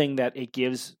one thing that it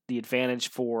gives the advantage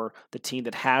for the team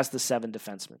that has the 7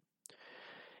 defensemen.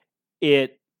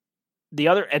 The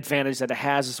other advantage that it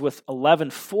has is with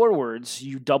 11 forwards,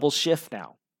 you double shift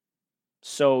now.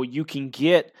 So you can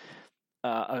get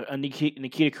a Nikita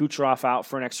Kucherov out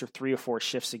for an extra 3 or 4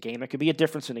 shifts a game. That could be a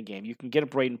difference in a game. You can get a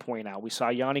Braden Point out. We saw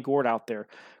Yanni Gourde out there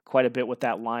quite a bit with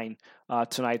that line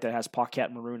tonight that has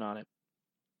Paquette Maroon on it.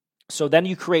 So then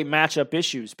you create matchup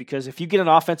issues because if you get an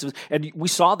offensive, and we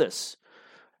saw this.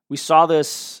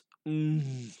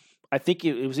 I think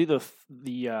it was either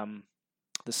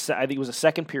I think it was the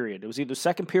second period. It was either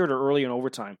second period or early in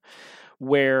overtime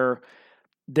where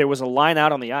there was a line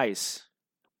out on the ice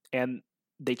and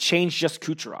they changed just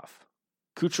Kucherov.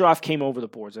 Kucherov came over the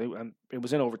boards. It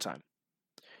was in overtime.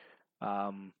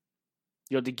 To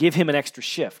give him an extra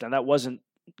shift, and that wasn't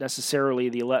necessarily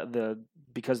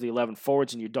because of the 11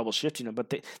 forwards and you're double shifting them,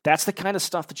 but that's the kind of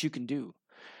stuff that you can do.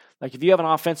 Like if you have an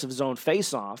offensive zone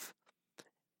face-off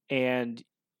and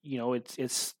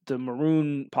it's the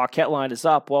Maroon Paquette line is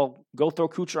up. Well, go throw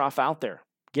Kucherov out there.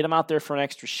 Get him out there for an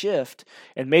extra shift,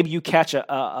 and maybe you catch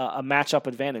a matchup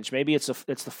advantage. Maybe it's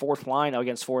the fourth line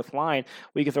against fourth line.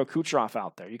 We can throw Kucherov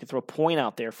out there. You can throw Point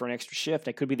out there for an extra shift.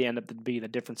 It could be the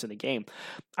difference in the game.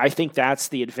 I think that's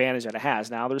the advantage that it has.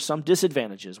 Now, there's some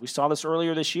disadvantages. We saw this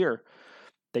earlier this year.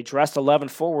 They dressed 11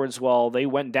 forwards while they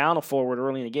went down a forward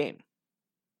early in the game.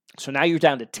 So now you're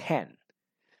down to 10.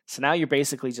 So now you're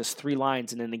basically just 3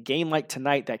 lines. And in a game like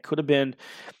tonight, that could have been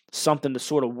something to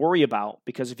sort of worry about,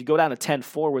 because if you go down to 10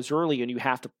 forwards early and you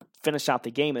have to finish out the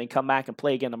game and then come back and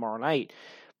play again tomorrow night,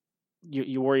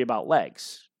 you worry about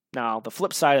legs. Now, the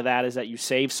flip side of that is that you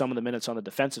save some of the minutes on the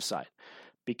defensive side,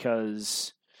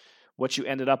 because what you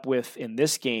ended up with in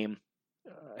this game,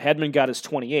 Hedman got his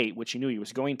 28, which you knew he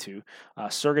was going to.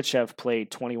 Sergachev played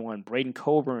 21. Braden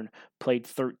Coburn played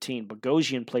 13.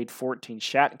 Bogosian played 14.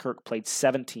 Shattenkirk played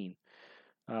 17.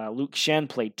 Luke Schenn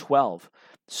played 12.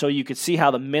 So you could see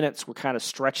how the minutes were kind of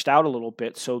stretched out a little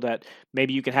bit so that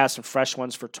maybe you can have some fresh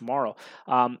ones for tomorrow.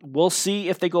 We'll see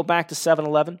if they go back to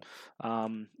 7-11.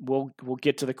 We'll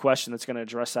get to the question that's going to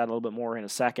address that a little bit more in a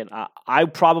second. I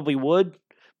probably would,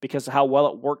 because of how well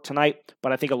it worked tonight,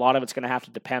 but I think a lot of it's going to have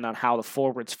to depend on how the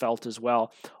forwards felt as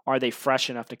well. Are they fresh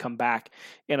enough to come back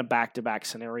in a back-to-back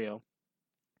scenario?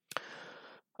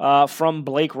 From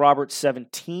Blake Roberts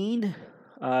 17,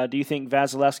 do you think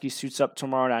Vasilevsky suits up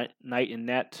tomorrow night in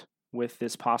net with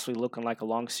this possibly looking like a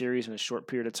long series in a short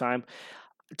period of time?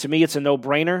 To me, it's a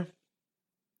no-brainer.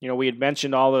 We had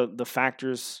mentioned all the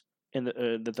factors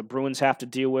that the Bruins have to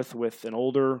deal with an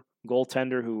older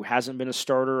goaltender who hasn't been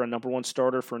a number one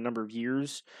starter for a number of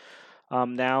years.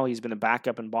 Now he's been a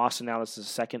backup in Boston. Now this is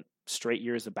the second straight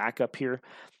year as a backup here.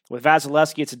 With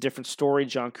Vasilevsky, it's a different story.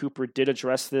 John Cooper did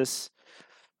address this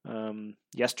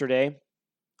yesterday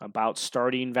about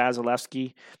starting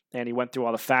Vasilevsky, and he went through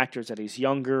all the factors that he's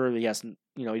younger. He hasn't,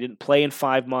 he didn't play in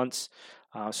 5 months.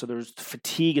 So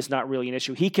fatigue is not really an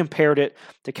issue. He compared it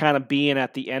to kind of being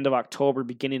at the end of October,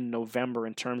 beginning of November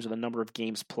in terms of the number of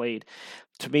games played.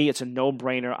 To me, it's a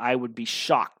no-brainer. I would be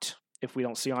shocked if we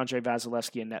don't see Andrei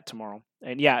Vasilevsky in net tomorrow.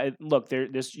 And look,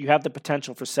 you have the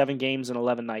potential for 7 games in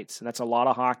 11 nights, and that's a lot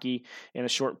of hockey in a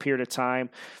short period of time.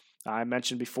 I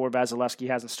mentioned before, Vasilevsky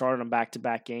hasn't started on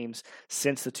back-to-back games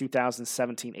since the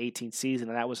 2017-18 season,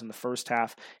 and that was in the first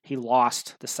half. He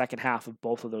lost the second half of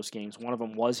both of those games. One of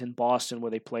them was in Boston, where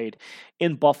they played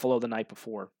in Buffalo the night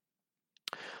before.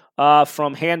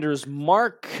 From Handers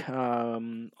Mark,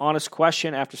 honest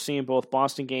question, after seeing both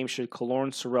Boston games, should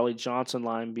Killorn, Cirelli, Johnson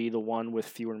line be the one with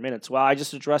fewer minutes? Well, I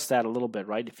just addressed that a little bit,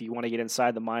 right? If you want to get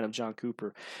inside the mind of John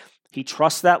Cooper. He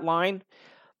trusts that line.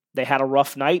 They had a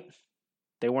rough night.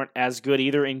 They weren't as good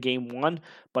either in game 1,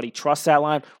 but he trusts that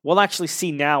line. We'll actually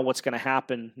see now what's going to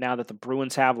happen now that the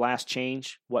Bruins have last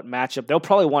change, what matchup. They'll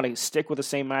probably want to stick with the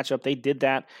same matchup. They did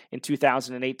that in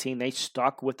 2018. They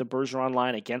stuck with the Bergeron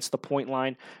line against the point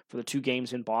line for the 2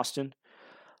 games in Boston.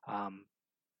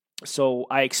 So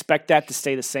I expect that to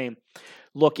stay the same.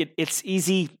 Look, it's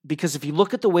easy because if you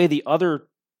look at the way the other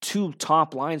 2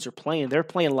 top lines are playing, they're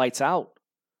playing lights out.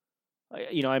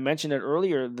 I mentioned it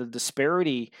earlier, the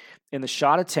disparity in the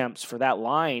shot attempts for that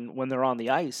line when they're on the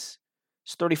ice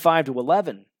is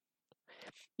 35-11.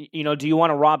 Do you want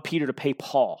to rob Peter to pay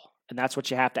Paul? And that's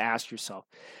what you have to ask yourself.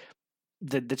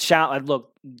 The challenge.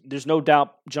 Look, there's no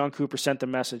doubt John Cooper sent the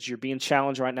message. You're being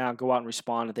challenged right now. Go out and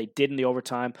respond. And they did in the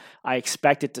overtime. I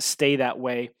expect it to stay that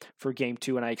way for game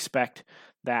 2, and I expect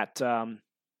that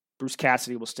Bruce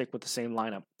Cassidy will stick with the same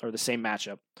lineup or the same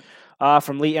matchup.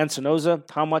 From Lee Encinoza,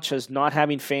 how much has not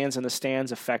having fans in the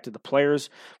stands affected the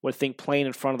players? Would think playing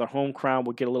in front of the home crowd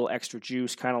would get a little extra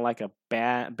juice, kind of like a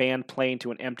band playing to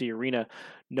an empty arena,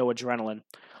 no adrenaline.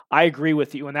 I agree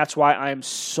with you, and that's why I'm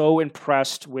so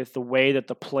impressed with the way that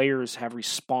the players have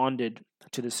responded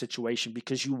to this situation,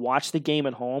 because you watch the game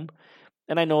at home,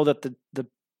 and I know that the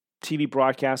TV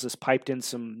broadcast has piped in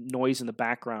some noise in the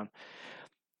background.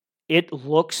 It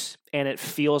looks and it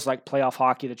feels like playoff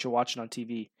hockey that you're watching on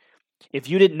TV. If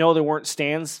you didn't know there weren't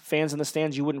fans in the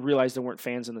stands, you wouldn't realize there weren't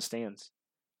fans in the stands.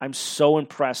 I'm so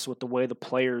impressed with the way the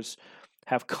players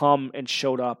have come and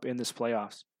showed up in this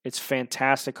playoffs. It's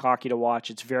fantastic hockey to watch.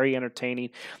 It's very entertaining.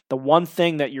 The one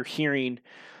thing that you're hearing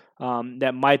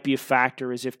that might be a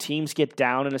factor is if teams get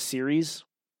down in a series,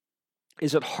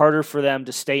 is it harder for them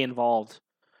to stay involved?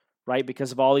 Right,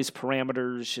 because of all these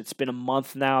parameters. It's been a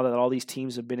month now that all these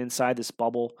teams have been inside this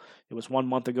bubble. It was 1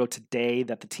 month ago today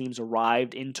that the teams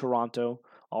arrived in Toronto,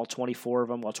 all 24 of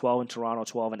them, 12 in Toronto,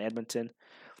 12 in Edmonton.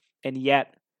 And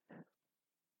yet,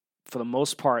 for the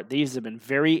most part, these have been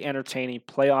very entertaining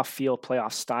playoff feel,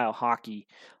 playoff style hockey.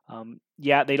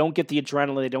 yeah, they don't get the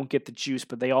adrenaline, they don't get the juice,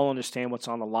 but they all understand what's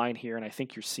on the line here, and I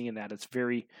think you're seeing that. It's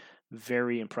very,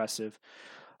 very impressive.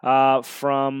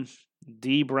 From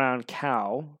D. Brown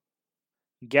Cow,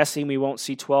 guessing we won't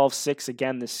see 12-6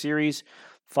 again this series.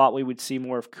 Thought we would see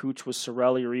more of Cooch with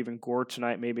Cirelli or even Gore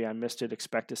tonight. Maybe I missed it.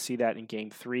 Expect to see that in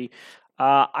Game 3.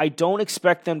 I don't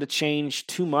expect them to change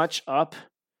too much up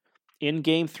in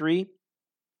Game 3.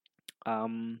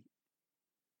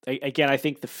 Again, I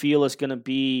think the feel is going to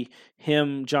be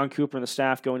him, John Cooper, and the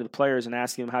staff going to the players and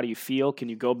asking them, how do you feel? Can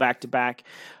you go back-to-back?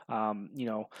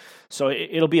 So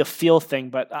it'll be a feel thing,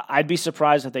 but I'd be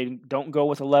surprised if they don't go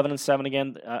with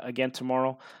 11-7 again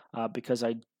tomorrow, because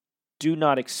I do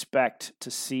not expect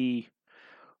to see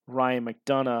Ryan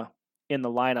McDonough in the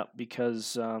lineup,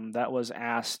 because that was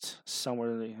asked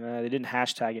somewhere. They didn't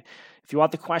hashtag it. If you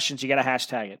want the questions, you got to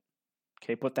hashtag it.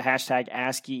 Okay, put the hashtag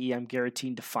AskEE. I'm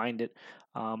guaranteed to find it.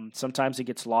 Sometimes it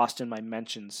gets lost in my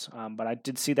mentions, but I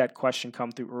did see that question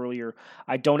come through earlier.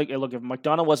 Look, if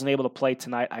McDonough wasn't able to play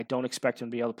tonight, I don't expect him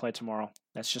to be able to play tomorrow.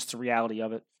 That's just the reality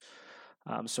of it.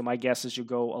 So my guess is you'll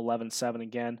go 11-7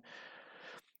 again.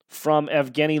 From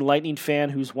Evgeny Lightning fan,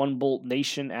 who's One Bolt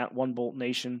Nation at One Bolt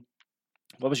Nation.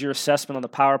 What was your assessment on the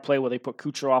power play where they put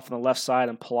Kucherov on the left side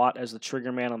and Palat as the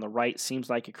trigger man on the right? Seems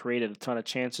like it created a ton of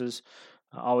chances.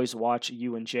 Always watch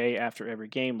you and Jay after every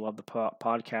game. Love the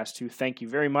podcast too. Thank you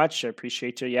very much. I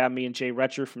appreciate you. Yeah, me and Jay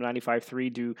Retcher from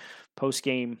 95.3 do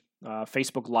post-game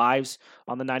Facebook Lives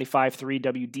on the 95.3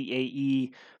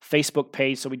 WDAE Facebook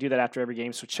page. So we do that after every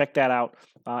game. So check that out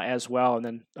as well. And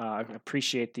then I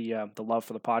appreciate the love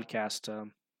for the podcast.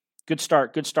 Good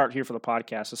start here for the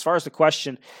podcast. As far as the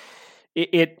question,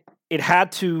 it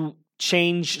had to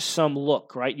change some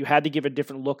look, right? You had to give a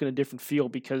different look and a different feel,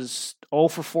 because 0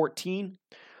 for 14,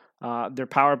 their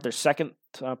second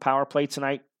power play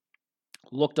tonight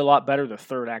looked a lot better. The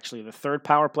third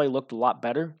power play looked a lot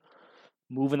better.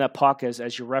 Moving that puck,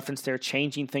 as you referenced there,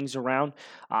 changing things around.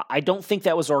 I don't think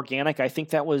that was organic. I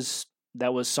think that was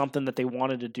something that they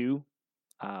wanted to do.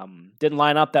 Didn't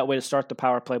line up that way to start the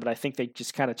power play, but I think they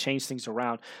just kind of changed things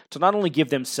around to not only give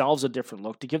themselves a different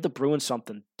look, to give the Bruins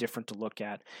something different to look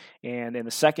at. And in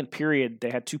the second period,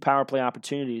 they had 2 power play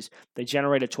opportunities. They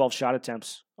generated 12 shot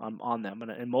attempts on them,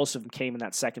 and most of them came in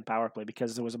that second power play,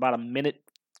 because there was about a minute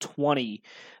 20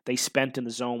 they spent in the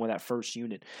zone with that first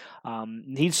unit.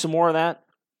 Need some more of that.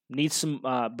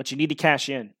 But you need to cash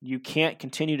in. You can't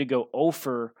continue to go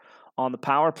over on the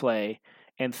power play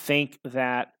and think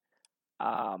that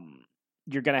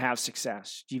you're going to have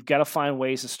success. You've got to find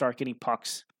ways to start getting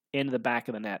pucks into the back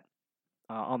of the net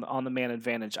on the man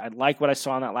advantage. I like what I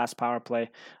saw on that last power play.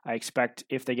 I expect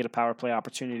if they get a power play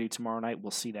opportunity tomorrow night,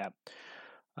 we'll see that.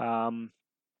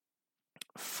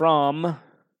 From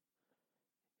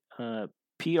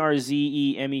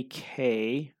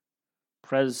PRZEMEK,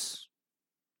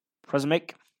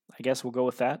 Presmic, I guess we'll go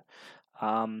with that.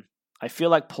 I feel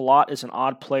like Palat is an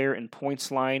odd player in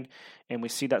points line, and we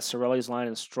see that Cirelli's line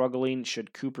is struggling.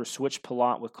 Should Cooper switch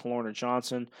Palat with Killorn or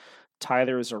Johnson?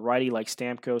 Tyler is a righty like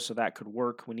Stamkos, so that could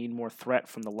work. We need more threat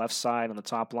from the left side on the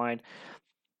top line.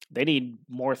 They need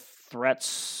more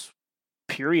threats,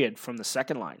 period, from the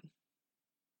second line,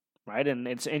 right? And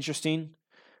it's an interesting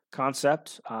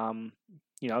concept. The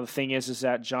thing is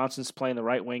that Johnson's playing the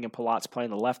right wing and Palat's playing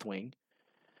the left wing.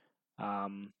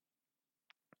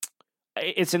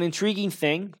 It's an intriguing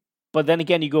thing, but then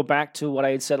again, you go back to what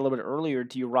I had said a little bit earlier.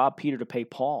 Do you rob Peter to pay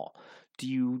Paul? Do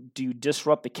you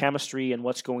disrupt the chemistry and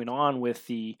what's going on with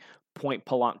the Point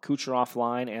Palat Kucherov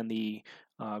line and the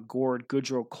Gord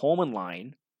Goodrow Coleman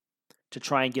line to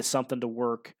try and get something to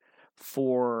work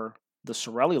for the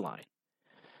Cirelli line?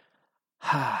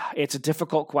 It's a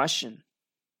difficult question.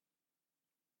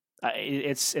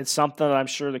 It's something that I'm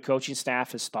sure the coaching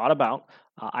staff has thought about.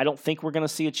 I don't think we're going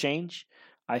to see a change.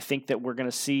 I think that we're going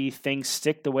to see things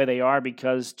stick the way they are,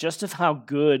 because just of how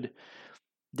good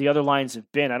the other lines have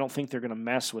been, I don't think they're going to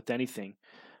mess with anything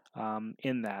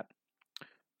in that.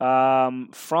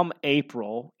 From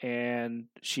April, and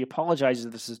she apologizes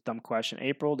if this is a dumb question.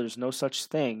 April, there's no such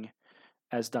thing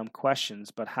as dumb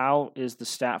questions, but how is the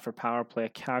stat for power play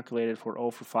calculated for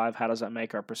 0 for 5? How does that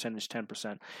make our percentage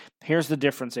 10%? Here's the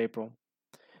difference, April.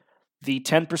 The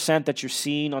 10% that you're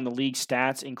seeing on the league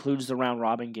stats includes the round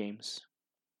robin games.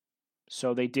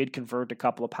 So they did convert a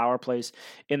couple of power plays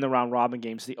in the round robin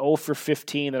games. The 0 for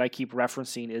 15 that I keep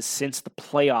referencing is since the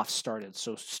playoffs started.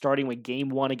 So starting with game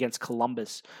 1 against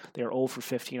Columbus, they're 0 for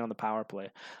 15 on the power play.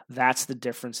 That's the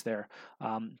difference there.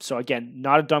 So again,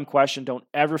 not a dumb question. Don't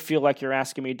ever feel like you're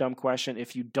asking me a dumb question.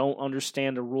 If you don't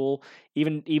understand a rule,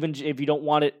 even if you don't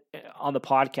want it on the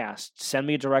podcast, send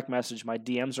me a direct message. My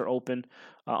DMs are open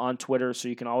on Twitter, so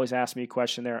you can always ask me a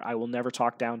question there. I will never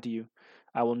talk down to you.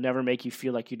 I will never make you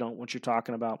feel like you don't know what you're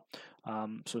talking about.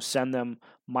 So send them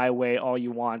my way all you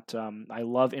want. I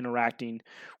love interacting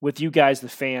with you guys, the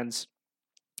fans,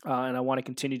 and I want to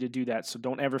continue to do that. So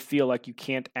don't ever feel like you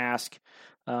can't ask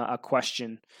a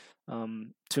question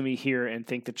to me here and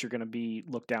think that you're going to be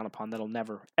looked down upon. That'll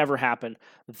never, ever happen.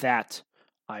 That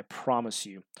I promise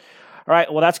you. All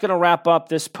right, well, that's going to wrap up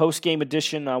this post-game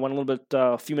edition. I went a little bit,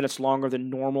 a few minutes longer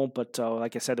than normal, but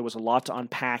like I said, there was a lot to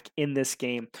unpack in this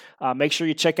game. Make sure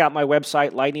you check out my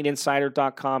website,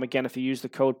 lightninginsider.com. Again, if you use the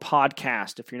code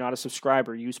PODCAST, if you're not a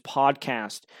subscriber, use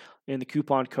PODCAST. In the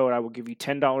coupon code, I will give you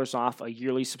 $10 off a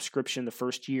yearly subscription. The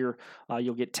first year,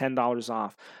 you'll get $10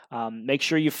 off. Make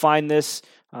sure you find this,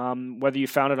 whether you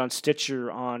found it on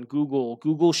Stitcher, on Google.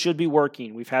 Google should be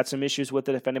working. We've had some issues with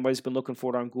it. If anybody's been looking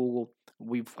for it on Google,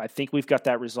 I think we've got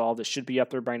that resolved. It should be up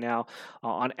there by now.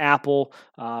 On Apple,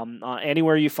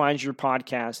 anywhere you find your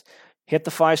podcast. Hit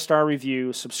the 5-star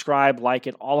review, subscribe, like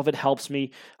it. All of it helps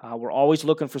me. We're always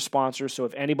looking for sponsors, so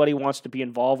if anybody wants to be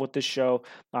involved with this show,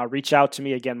 reach out to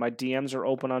me. Again, my DMs are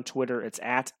open on Twitter. It's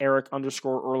at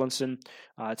Eric_Erlandson.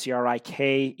 It's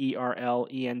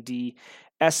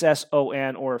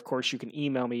ERIKERLENDSSON, or of course you can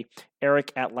email me,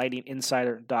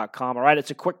 eric@lightninginsider.com. All right,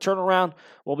 it's a quick turnaround.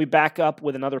 We'll be back up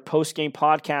with another post-game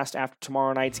podcast after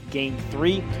tomorrow night's Game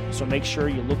 3, so make sure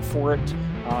you look for it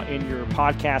in your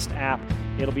podcast app.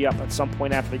 It'll be up at some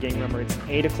point after the game. Remember, it's an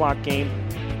 8 o'clock game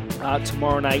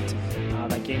tomorrow night.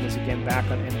 That game is again back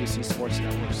on NBC Sports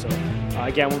Network. So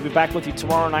again, we'll be back with you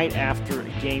tomorrow night after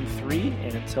Game 3,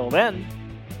 and until then,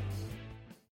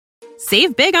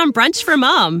 Save big on brunch for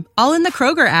mom, all in the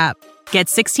Kroger app. Get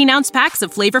 16-ounce packs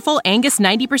of flavorful Angus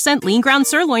 90% lean ground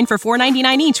sirloin for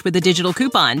 $4.99 each with a digital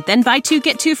coupon. Then buy 2,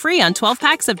 get 2 free on 12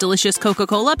 packs of delicious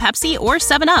Coca-Cola, Pepsi, or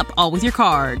 7-Up, all with your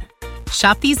card.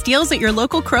 Shop these deals at your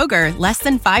local Kroger, less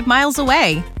than 5 miles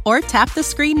away. Or tap the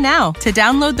screen now to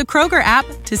download the Kroger app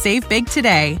to save big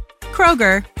today.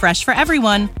 Kroger, fresh for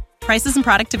everyone. Prices and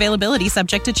product availability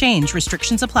subject to change.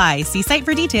 Restrictions apply. See site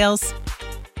for details.